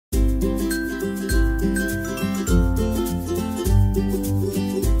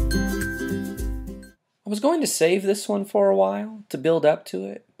I was going to save this one for a while to build up to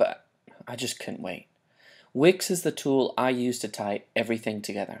it, but I just couldn't wait. Wix is the tool I use to tie everything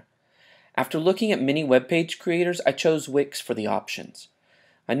together. After looking at many web page creators, I chose Wix for the options.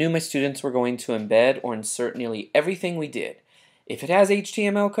 I knew my students were going to embed or insert nearly everything we did. If it has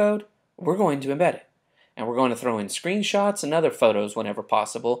HTML code, we're going to embed it. And we're going to throw in screenshots and other photos whenever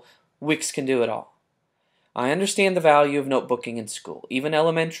possible. Wix can do it all. I understand the value of notebooking in school. Even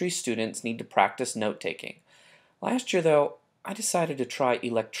elementary students need to practice note-taking. Last year, though, I decided to try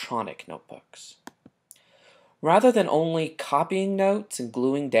electronic notebooks. Rather than only copying notes and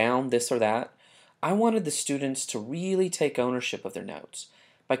gluing down this or that, I wanted the students to really take ownership of their notes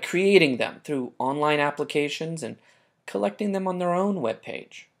by creating them through online applications and collecting them on their own web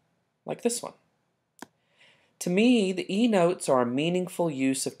page, like this one. To me, the e-notes are a meaningful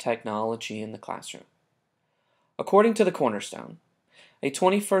use of technology in the classroom. According to the Cornerstone, a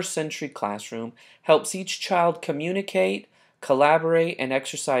 21st century classroom helps each child communicate, collaborate, and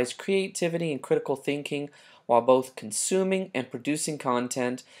exercise creativity and critical thinking while both consuming and producing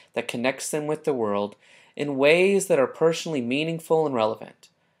content that connects them with the world in ways that are personally meaningful and relevant.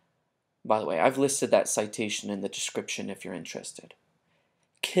 By the way, I've listed that citation in the description if you're interested.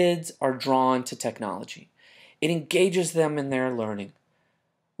 Kids are drawn to technology. It engages them in their learning.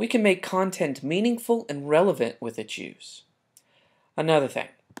 We can make content meaningful and relevant with its use. Another thing,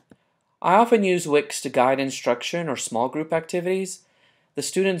 I often use Wix to guide instruction or small group activities. The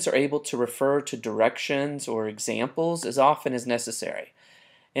students are able to refer to directions or examples as often as necessary.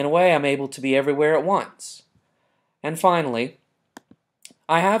 In a way, I'm able to be everywhere at once. And finally,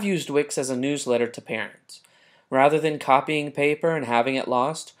 I have used Wix as a newsletter to parents. Rather than copying paper and having it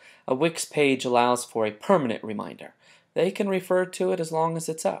lost, a Wix page allows for a permanent reminder. They can refer to it as long as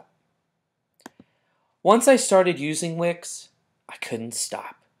it's up. Once I started using Wix, I couldn't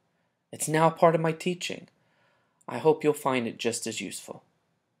stop. It's now part of my teaching. I hope you'll find it just as useful.